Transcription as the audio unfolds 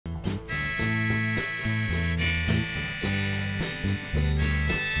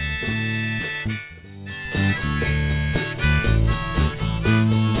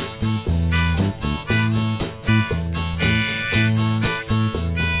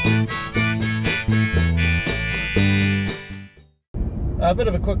A bit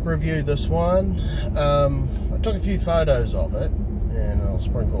of a quick review this one. I took a few photos of it, and I'll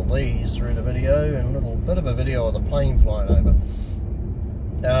sprinkle these through the video, and a little bit of a video of the plane flying over.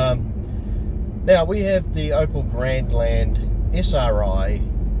 Now we have the Opel Grandland SRi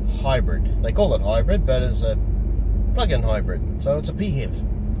hybrid. They call it hybrid, but it's a plug-in hybrid, so it's a PHEV.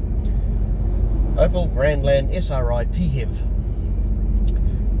 Opel Grandland SRi PHEV.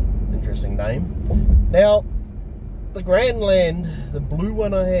 Interesting name. Now, the Grandland, the blue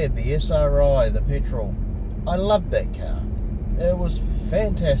one I had, the SRi, the petrol, I loved that car. It was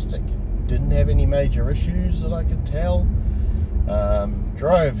fantastic. Didn't have any major issues that I could tell.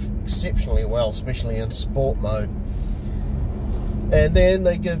 Drove exceptionally well, especially in sport mode. And then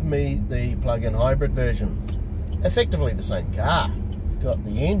they give me the plug-in hybrid version. Effectively the same car. It's got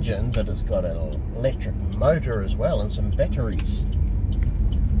the engine, but it's got an electric motor as well, and some batteries.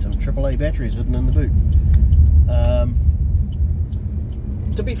 Some AAA batteries hidden in the boot.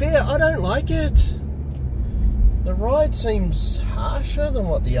 To be fair, I don't like it. The ride seems harsher than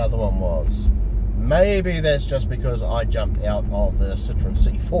what the other one was. Maybe that's just because I jumped out of the Citroen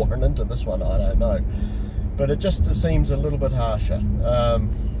C4 and into this one, I don't know. But it just seems a little bit harsher.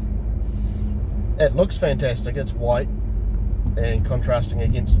 It looks fantastic. It's white and contrasting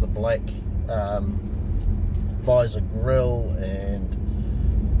against the black visor grille and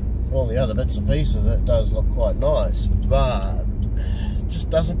all the other bits and pieces. It does look quite nice, but it just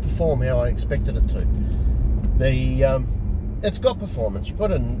doesn't perform how I expected it to. It's got performance. You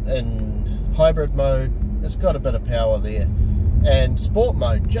put it in hybrid mode, it's got a bit of power there, and sport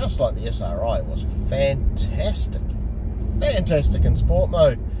mode, just like the SRi, was fantastic in sport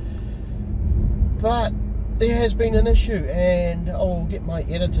mode. But there has been an issue, and I'll get my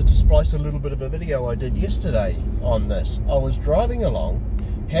editor to splice a little bit of a video I did yesterday on this. I was driving along,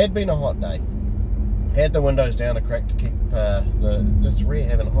 had been a hot day, had the windows down a crack to keep it's rare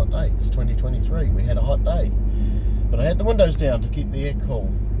having a hot day. It's 2023, we had a hot day, but I had the windows down to keep the air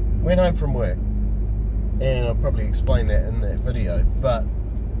cool. Went home from work, and I'll probably explain that in that video, but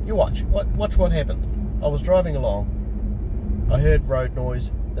you watch what happened. I was driving along, I heard road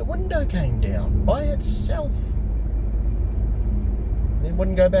noise, the window came down by itself. It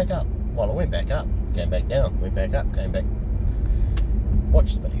wouldn't go back up. Well, I went back up, came back down, went back up, came back.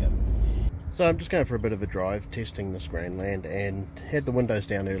 Watch the video. So I'm just going for a bit of a drive, testing this Grandland, and had the windows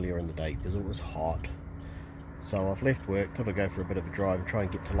down earlier in the day because it was hot. So I've left work, thought I'd go for a bit of a drive and try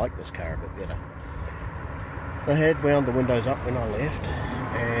and get to like this car a bit better. I had wound the windows up when I left,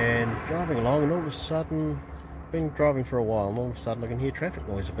 and driving along, and all of a sudden, been driving for a while, and all of a sudden I can hear traffic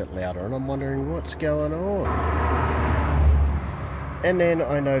noise a bit louder, and I'm wondering what's going on. And then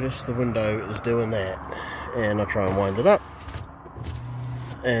I notice the window is doing that, and I try and wind it up,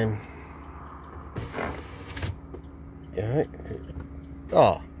 and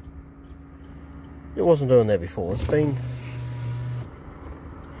oh, it wasn't doing that before. It's been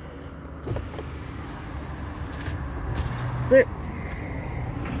there.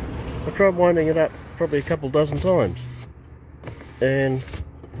 I tried winding it up probably a couple dozen times, and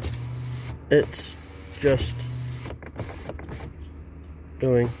it's just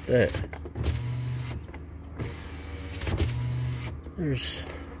doing that. There's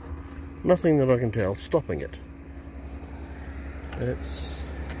nothing that I can tell stopping it. It's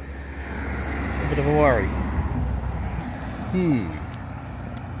a bit of a worry.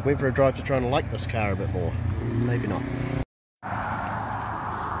 Went for a drive to try and like this car a bit more. Maybe not.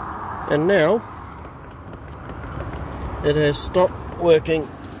 And now it has stopped working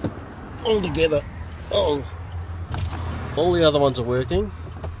altogether. Oh, all the other ones are working.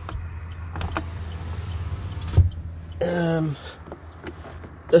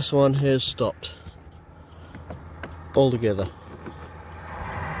 This one has stopped altogether.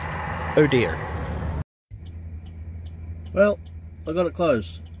 Oh dear. Well, I got it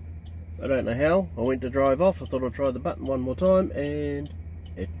closed. I don't know how. I went to drive off. I thought I'd try the button one more time, and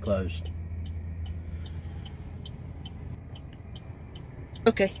it closed.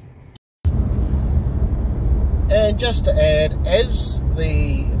 Okay. And just to add, as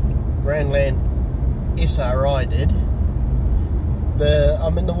the Grandland SRi did,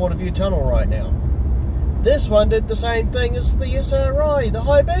 I'm in the Waterview Tunnel right now. This one did the same thing as the SRi. The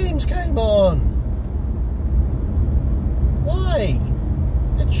high beams came on. Why?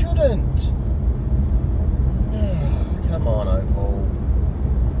 It shouldn't. Oh, come on, Opel.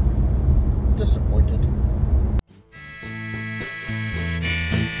 Disappointed.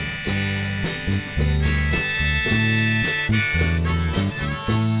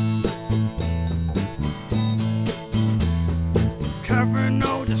 Cover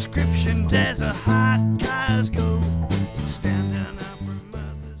no descriptions as a hot cars go. Standing up for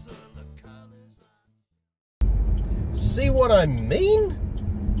I mean?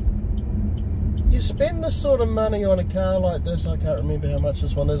 You spend this sort of money on a car like this. I can't remember how much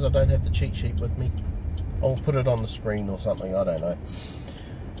this one is. I don't have the cheat sheet with me. I'll put it on the screen or something, I don't know.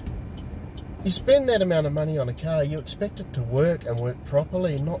 You spend that amount of money on a car, you expect it to work and work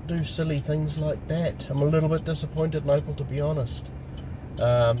properly, not do silly things like that. I'm a little bit disappointed in Opel, to be honest.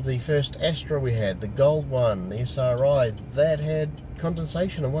 The first Astra we had, the gold one, the SRi, that had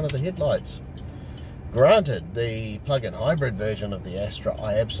condensation in one of the headlights. Granted, the plug-in hybrid version of the Astra,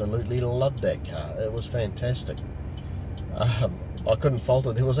 I absolutely loved that car. It was fantastic. I couldn't fault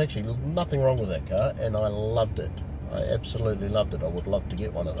it. There was actually nothing wrong with that car, and I loved it. I absolutely loved it. I would love to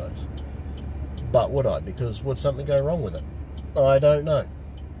get one of those. But would I? Because would something go wrong with it? I don't know.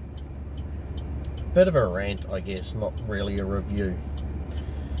 Bit of a rant, I guess, not really a review.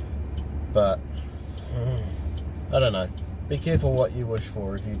 But, I don't know. Be careful what you wish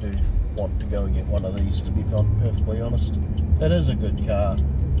for if you do want to go and get one of these, to be perfectly honest. It is a good car,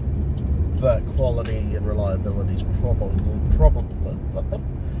 but quality and reliability is probably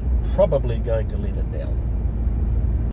going to let it down.